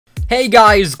Hey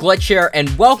guys, Glitch here,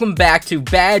 and welcome back to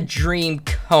Bad Dream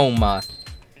Coma.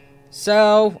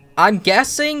 So, I'm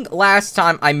guessing last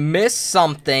time I missed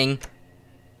something.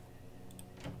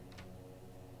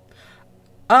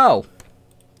 Oh.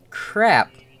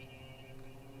 Crap.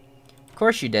 Of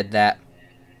course you did that.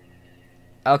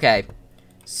 Okay.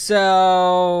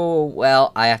 So,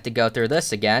 well, I have to go through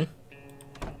this again.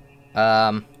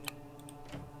 Grab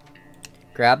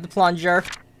the plunger.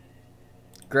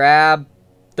 Grab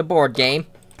the board game.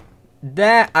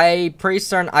 That, I'm pretty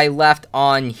certain I left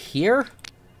on here.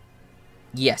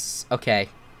 Yes, okay.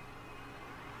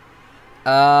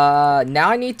 Now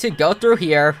I need to go through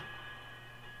here.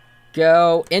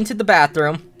 Go into the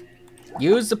bathroom.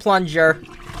 Use the plunger.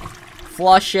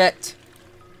 Flush it.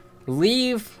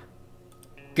 Leave.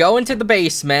 Go into the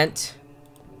basement.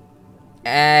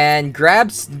 And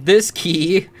grab this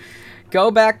key. Go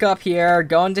back up here.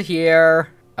 Go into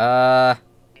here. Oh,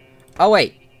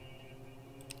 wait.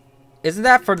 Isn't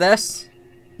that for this?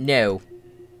 No.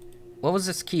 What was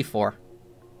this key for?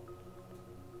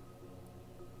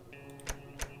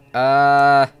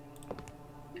 What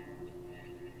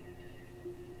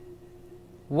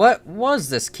was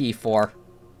this key for?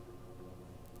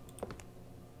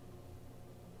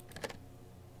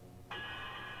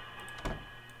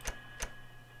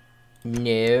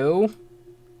 No.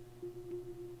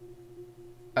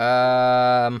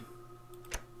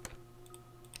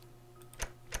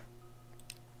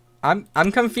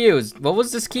 I'm confused. What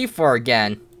was this key for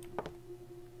again?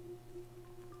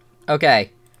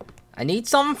 Okay. I need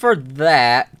something for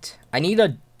that. I need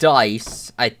a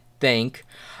dice, I think.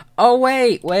 Oh,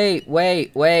 wait.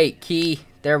 Key.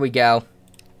 There we go.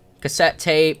 Cassette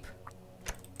tape.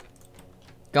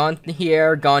 Gone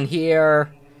here, gone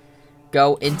here.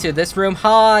 Go into this room.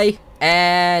 Hi.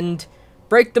 And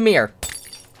break the mirror.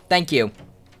 Thank you.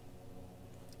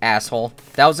 Asshole.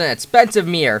 That was an expensive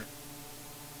mirror.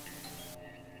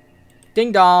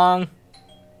 Ding dong.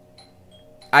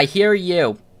 I hear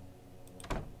you.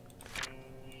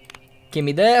 Give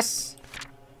me this.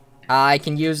 I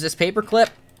can use this paperclip.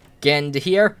 Get into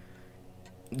here.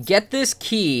 Get this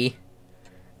key.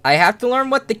 I have to learn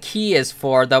what the key is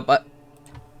for, though, but...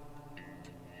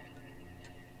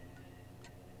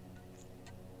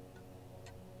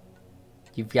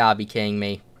 You've gotta be kidding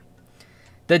me.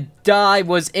 The die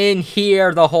was in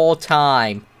here the whole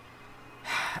time.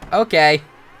 Okay.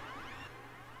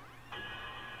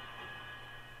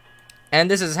 And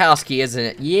this is house key, isn't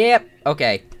it? Yep.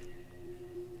 Okay.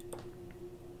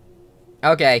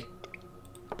 Okay.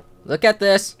 Look at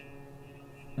this.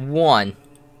 1.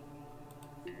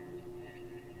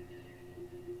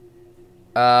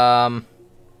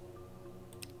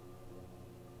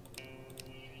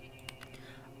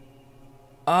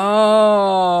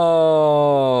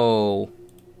 Oh.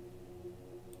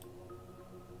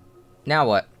 Now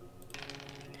what?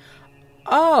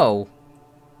 Oh.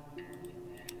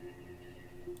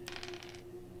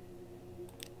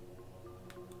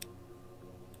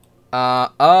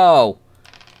 Oh.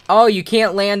 Oh, you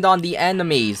can't land on the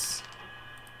enemies.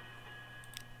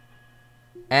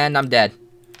 And I'm dead.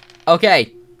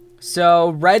 Okay. So,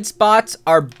 red spots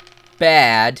are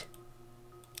bad.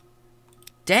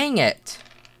 Dang it.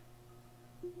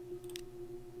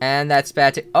 And that's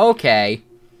bad too. Okay.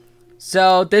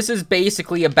 So, this is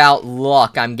basically about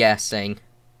luck, I'm guessing.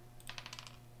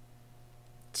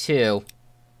 2.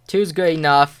 2's good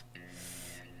enough.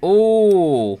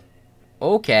 Ooh.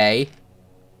 Okay.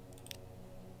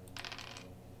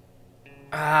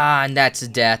 Ah, and that's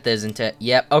death, isn't it?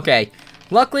 Yep, okay.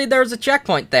 Luckily, there's a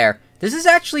checkpoint there. This is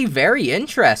actually very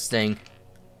interesting.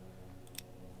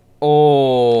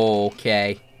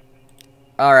 Okay.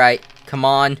 Alright, come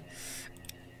on.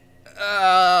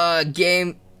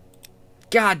 Game.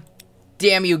 God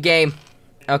damn you, game.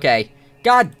 Okay.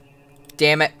 God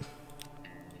damn it.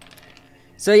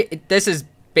 So, this is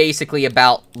basically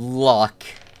about luck.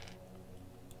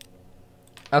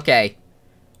 Okay.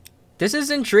 This is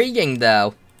intriguing,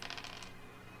 though.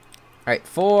 Alright,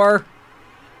 4.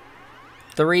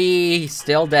 3,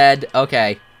 still dead.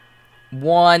 Okay.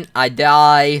 1, I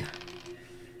die.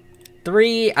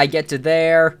 3, I get to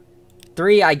there.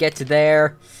 3, I get to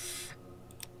there.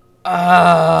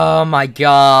 Oh my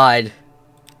god.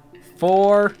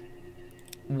 4,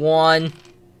 1,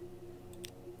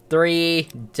 3,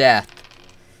 death.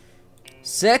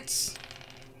 6,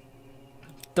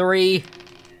 3,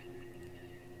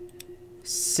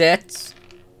 6.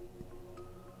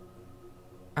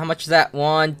 How much is that?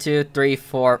 1, 2, 3,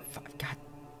 4, 5.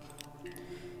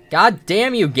 God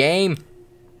damn you, game.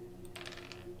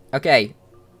 Okay.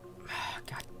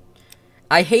 God.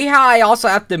 I hate how I also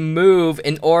have to move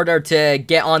in order to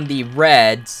get on the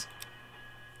reds.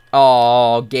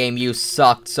 Oh, game, you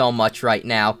suck so much right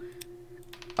now.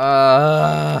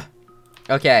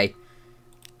 Okay.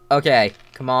 Okay,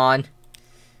 come on.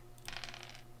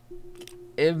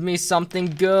 Give me something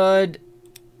good.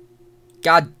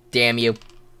 God damn you.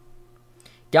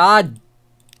 God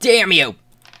damn you!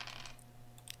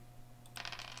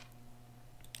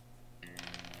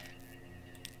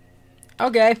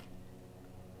 Okay.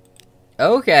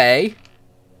 Okay.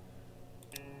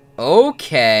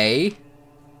 Okay.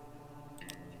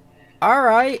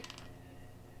 Alright.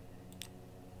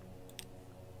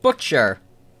 Butcher.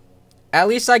 At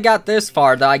least I got this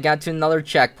far, though. I got to another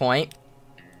checkpoint.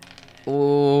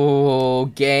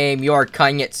 Ooh, game, you are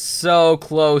cutting it so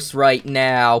close right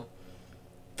now.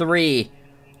 3.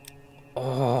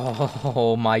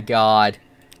 Oh my god.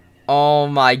 Oh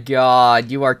my god,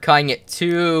 you are cutting it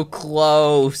too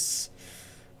close.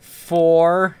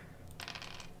 4.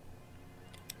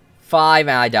 5,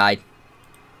 and I died.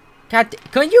 God,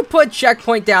 couldn't you put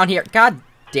checkpoint down here? God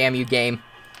damn you, game.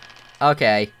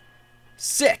 Okay.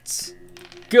 6.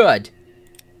 Good.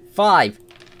 5.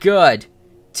 Good.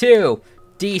 2.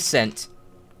 Decent.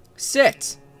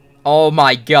 6. Oh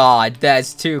my god,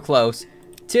 that's too close.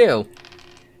 2.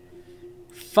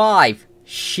 5.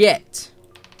 Shit.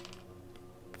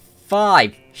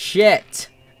 5. Shit.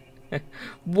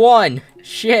 1.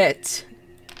 Shit.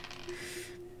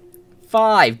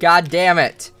 5. God damn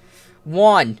it.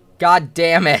 1. God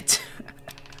damn it.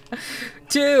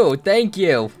 2. Thank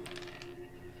you.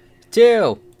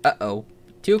 2. Uh-oh.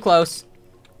 Too close.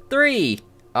 3.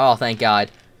 Oh, thank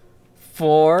God.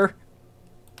 4.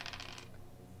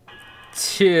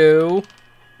 2.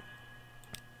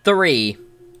 3.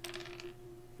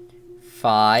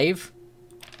 5.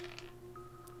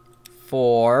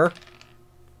 4.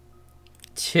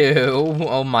 2.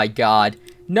 Oh my god.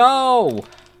 No!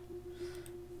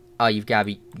 Oh, you've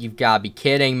gotta be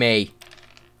kidding me.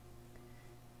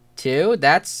 2,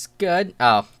 that's good.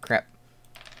 Oh, crap.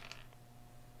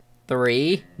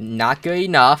 3, not good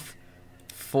enough.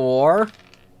 4.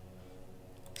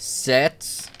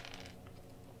 6.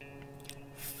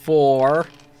 4.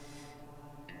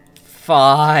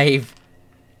 5.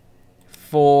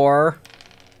 4.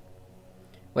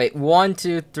 Wait, 1,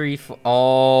 2, 3, 4.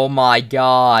 Oh my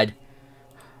god.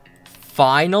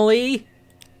 Finally?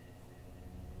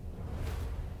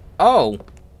 Oh.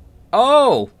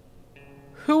 Oh.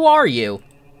 Who are you?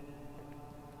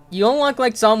 You don't look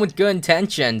like someone with good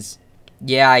intentions.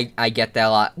 Yeah, I get that a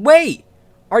lot. Wait!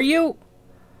 Are you...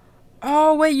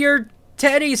 Oh, wait, you're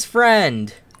Teddy's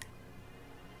friend.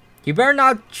 You better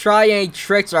not try any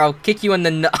tricks or I'll kick you in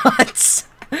the nuts.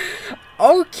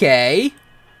 Okay.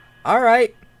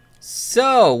 Alright.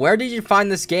 So, where did you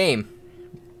find this game?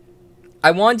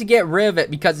 I wanted to get rid of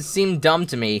it because it seemed dumb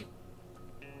to me.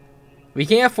 We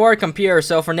can't afford a computer,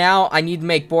 so for now, I need to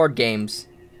make board games.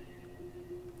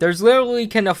 There's literally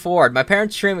can afford. My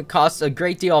parents' stream costs a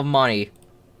great deal of money.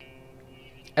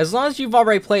 As long as you've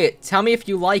already played it, tell me if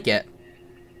you like it.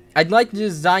 I'd like to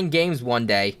design games one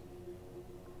day.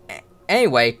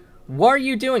 Anyway, what are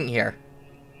you doing here?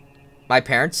 My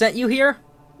parents sent you here?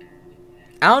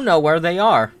 I don't know where they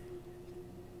are.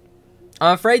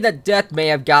 I'm afraid that death may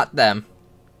have got them.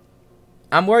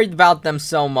 I'm worried about them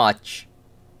so much.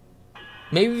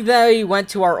 Maybe they went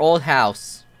to our old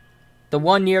house. The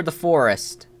one near the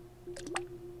forest.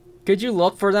 Could you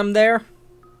look for them there?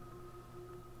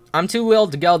 I'm too ill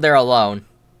to go there alone.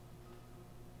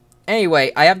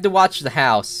 Anyway, I have to watch the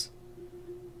house.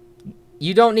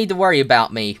 You don't need to worry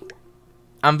about me.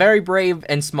 I'm very brave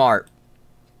and smart.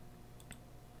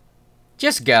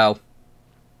 Just go.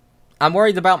 I'm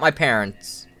worried about my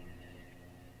parents.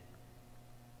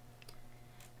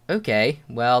 Okay,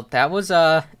 well, that was,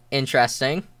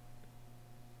 interesting.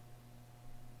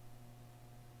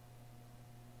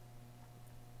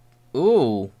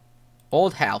 Ooh.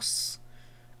 Old house.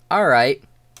 Alright.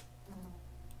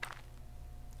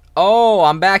 Oh,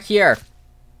 I'm back here.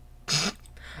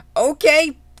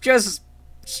 Okay, just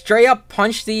straight up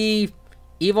punch the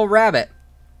evil rabbit.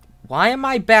 Why am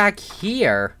I back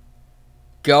here?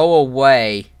 Go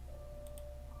away.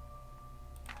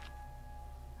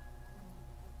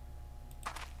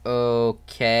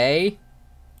 Okay.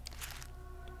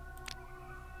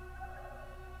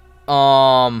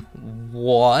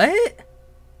 What?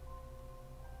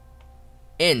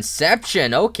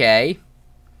 Inception, okay.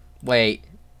 Wait,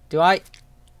 do I...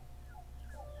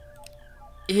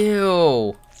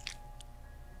 Ew.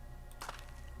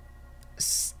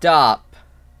 Stop.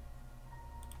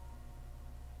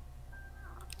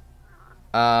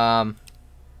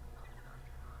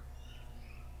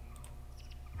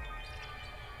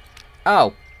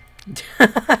 Oh.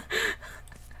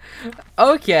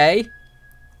 Okay.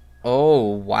 Oh,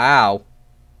 wow.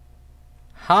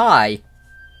 Hi.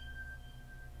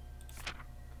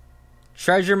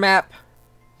 Treasure map.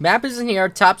 Map isn't here.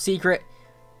 Top secret.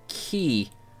 Key.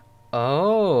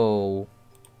 Oh.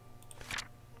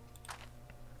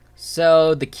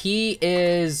 So, the key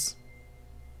is...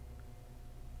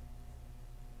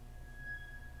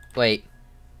 Wait.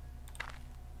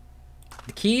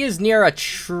 The key is near a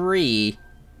tree.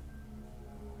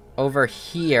 Over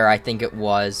here, I think it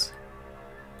was.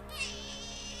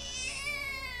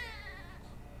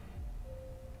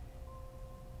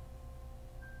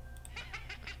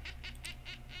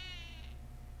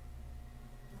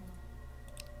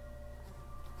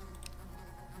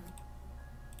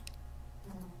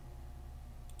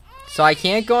 So I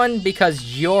can't go in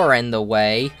because you're in the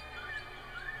way.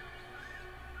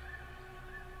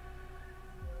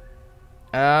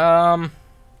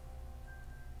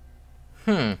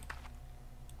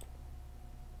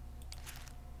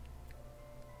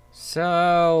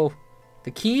 So,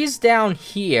 the key's down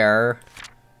here.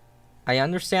 I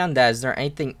understand that. Is there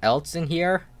anything else in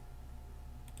here?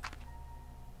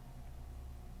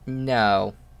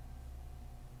 No.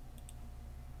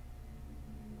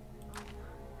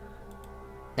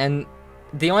 And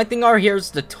the only thing over here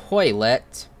is the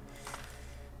toilet.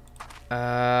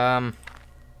 I'm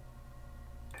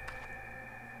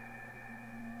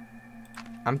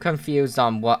confused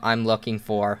on what I'm looking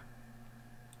for.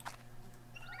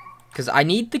 Because I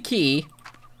need the key.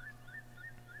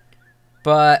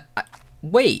 But,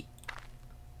 wait.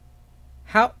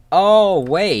 How? Oh,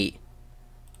 wait.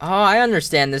 Oh, I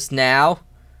understand this now.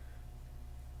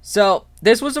 So,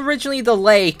 this was originally the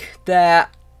lake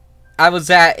that I was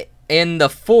at in the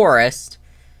forest.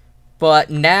 But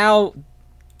now,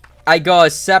 I go a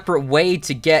separate way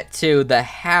to get to the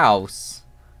house.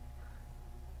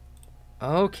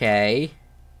 Okay.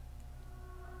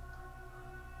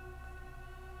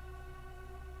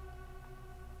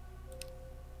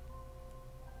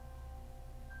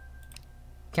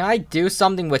 Can I do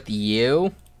something with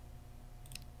you?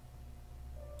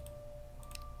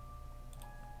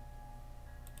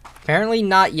 Apparently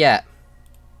not yet.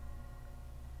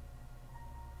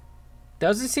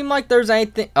 Doesn't seem like there's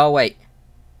anything... Oh, wait.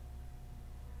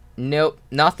 Nope,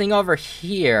 nothing over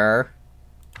here.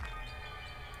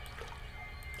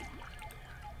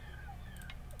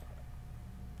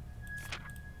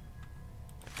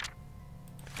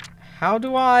 How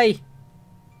do I...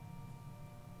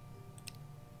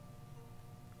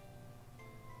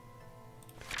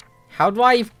 How do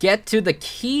I get to the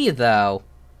key, though?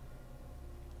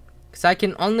 Because I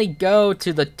can only go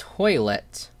to the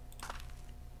toilet.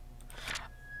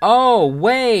 Oh,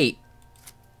 wait!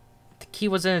 The key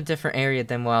was in a different area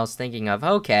than what I was thinking of.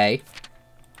 Okay.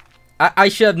 I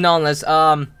should have known this.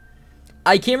 I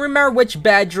can't remember which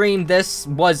bad dream this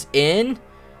was in,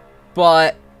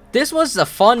 but this was the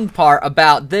fun part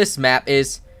about this map,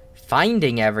 is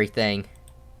finding everything.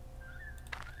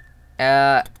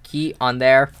 Key on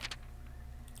there.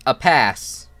 A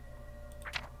pass.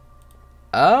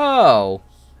 Oh.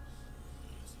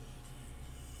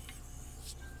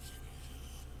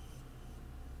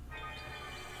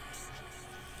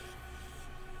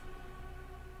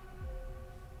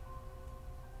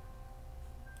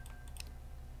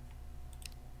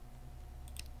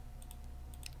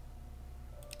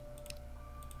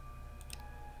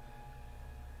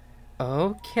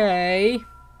 Okay.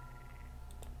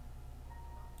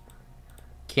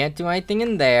 Can't do anything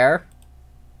in there.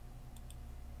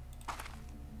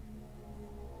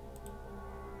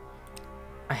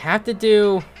 I have to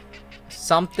do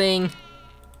something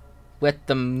with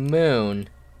the moon.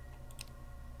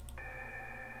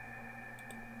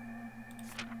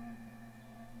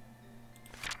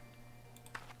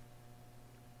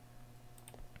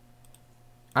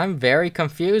 I'm very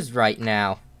confused right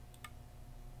now.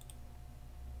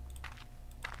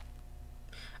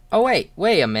 Oh,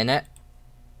 wait a minute.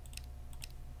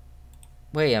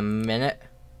 Wait a minute.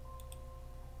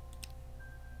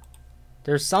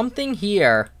 There's something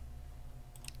here,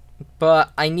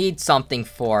 but I need something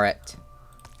for it.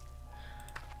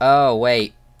 Oh,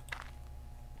 wait.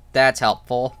 That's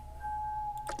helpful.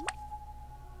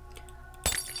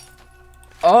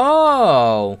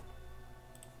 Oh!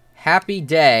 Happy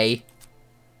day.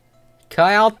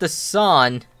 Cut out the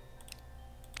sun.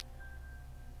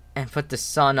 And put the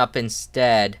sun up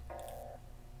instead.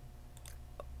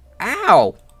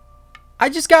 Ow! I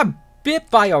just got bit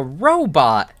by a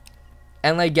robot.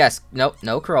 And let me guess. Nope,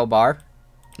 no crowbar.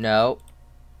 No.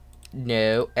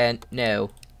 No, and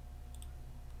no.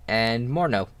 And more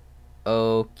no.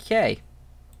 Okay.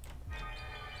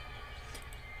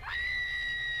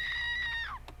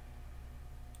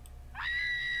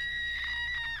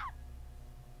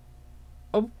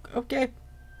 Okay.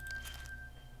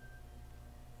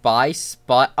 Buy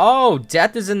spot. Oh,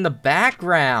 death is in the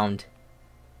background.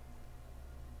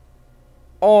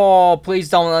 Oh, please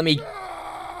don't let me.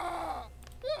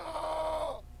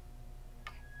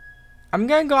 I'm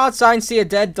gonna go outside and see a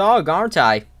dead dog, aren't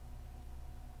I?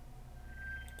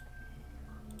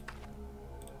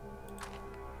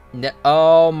 No,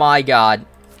 oh my god.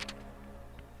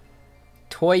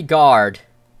 Toy guard.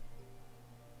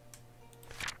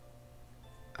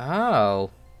 Oh.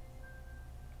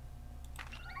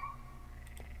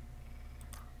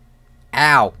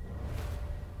 Ow.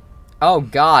 Oh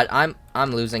god, I'm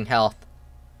losing health.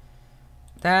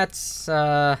 That's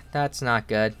not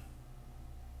good.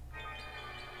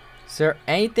 Is there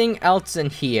anything else in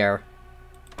here?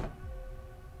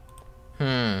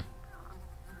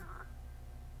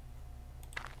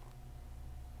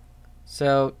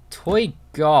 So, toy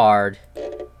guard.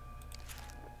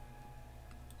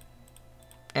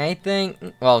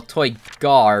 Anything? Well, toy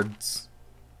guards.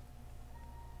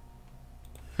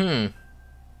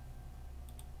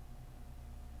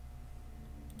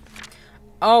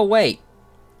 Oh, wait.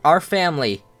 Our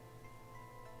family.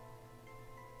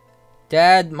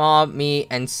 Dad, Mom, me,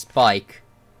 and Spike.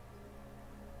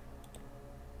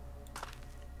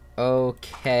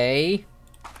 Okay.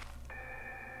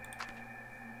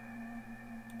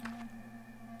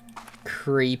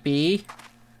 Creepy.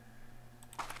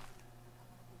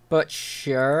 But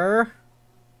sure.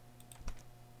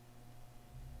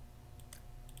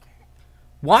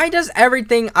 Why does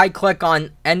everything I click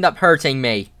on end up hurting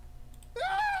me?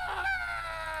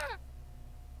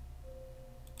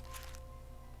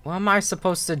 What am I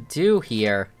supposed to do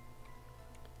here?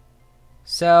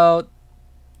 So...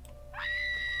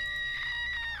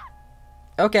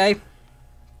 Okay.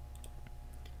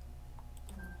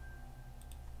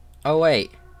 Oh,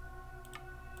 wait.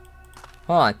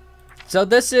 Hold on. So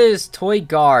this is toy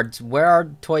guards. Where are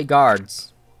toy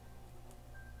guards?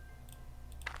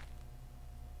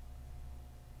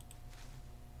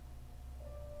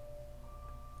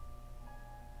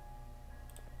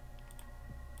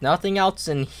 Nothing else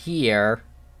in here.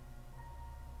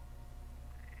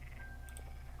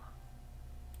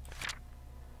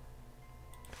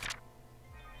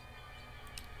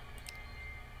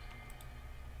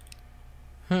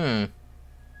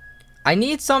 I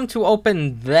need some to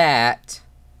open that.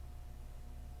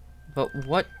 But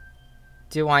what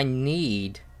do I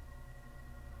need?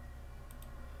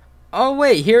 Oh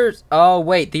wait, here's... Oh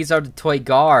wait, these are the toy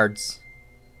guards.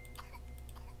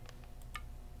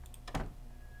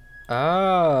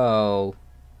 Oh.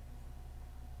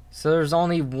 So there's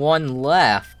only one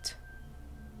left.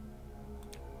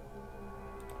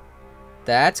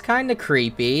 That's kind of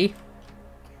creepy.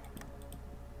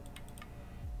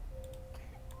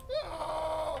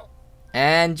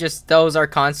 And just those are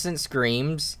constant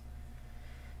screams.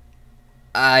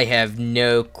 I have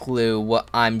no clue what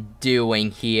I'm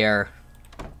doing here.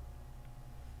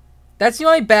 That's the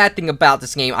only bad thing about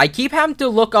this game. I keep having to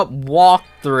look up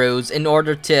walkthroughs in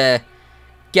order to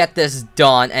get this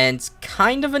done, and it's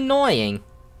kind of annoying.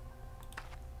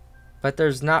 But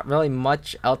there's not really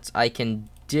much else I can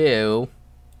do.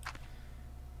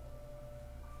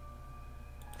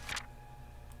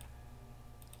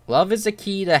 Love is a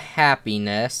key to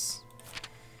happiness.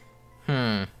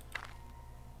 I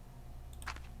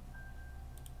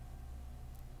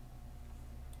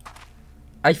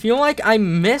feel like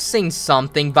I'm missing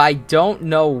something, but I don't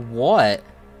know what.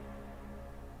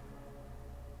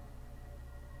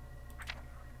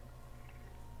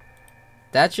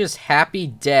 That's just happy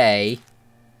day.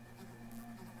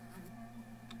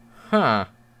 Huh.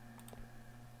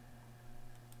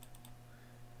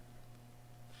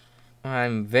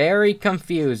 I'm very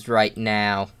confused right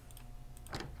now.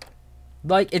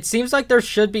 Like, it seems like there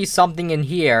should be something in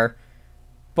here,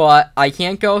 but I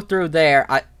can't go through there.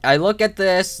 I look at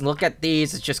this, look at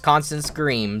these, it's just constant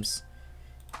screams.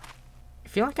 I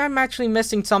feel like I'm actually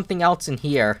missing something else in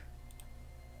here.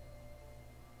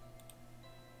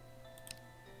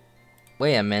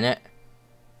 Wait a minute.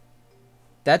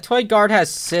 That toy guard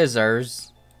has scissors.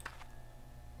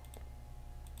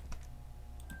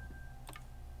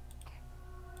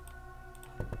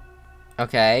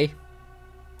 Okay.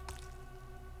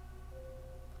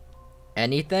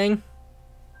 Anything?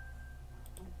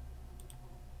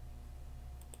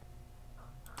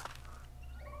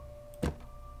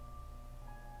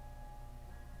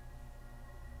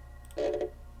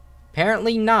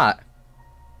 Apparently not.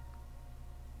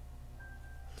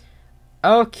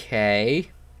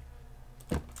 Okay.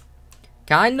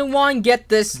 Kinda want to get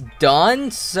this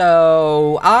done,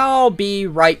 so I'll be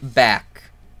right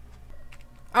back.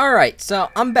 Alright, so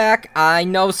I'm back. I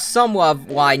know somewhat of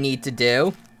what I need to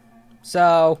do.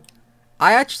 So,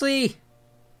 I actually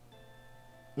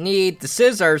need the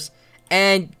scissors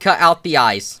and cut out the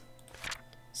eyes.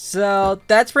 So,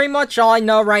 that's pretty much all I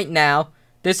know right now.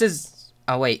 This is...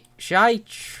 Oh, wait. Should I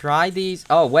try these?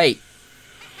 Oh, wait.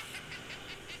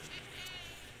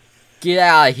 Get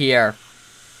out of here.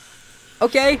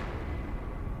 Okay.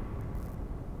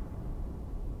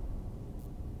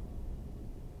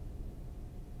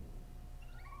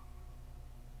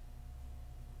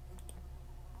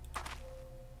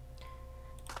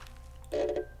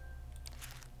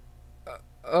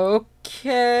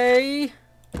 Okay.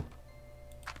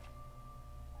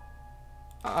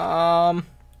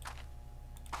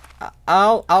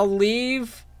 I'll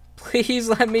leave. Please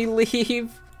let me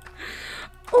leave.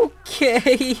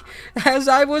 Okay. As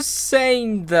I was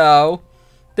saying, though,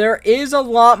 there is a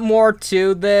lot more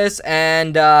to this,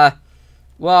 and,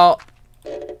 well,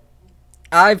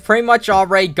 I've pretty much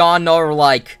already gone over,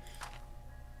 like,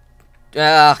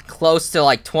 close to,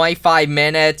 like, 25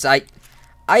 minutes. I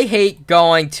hate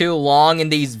going too long in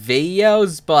these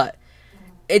videos, but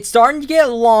it's starting to get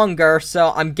longer,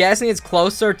 so I'm guessing it's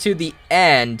closer to the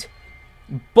end.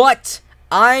 But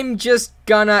I'm just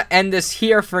gonna end this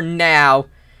here for now.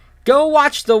 Go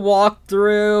watch the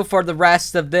walkthrough for the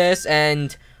rest of this,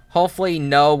 and hopefully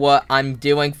know what I'm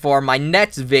doing for my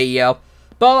next video.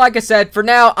 But like I said, for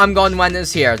now, I'm going to end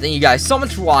this here. Thank you guys so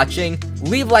much for watching.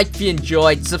 Leave a like if you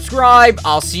enjoyed. Subscribe.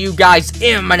 I'll see you guys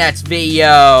in my next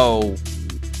video.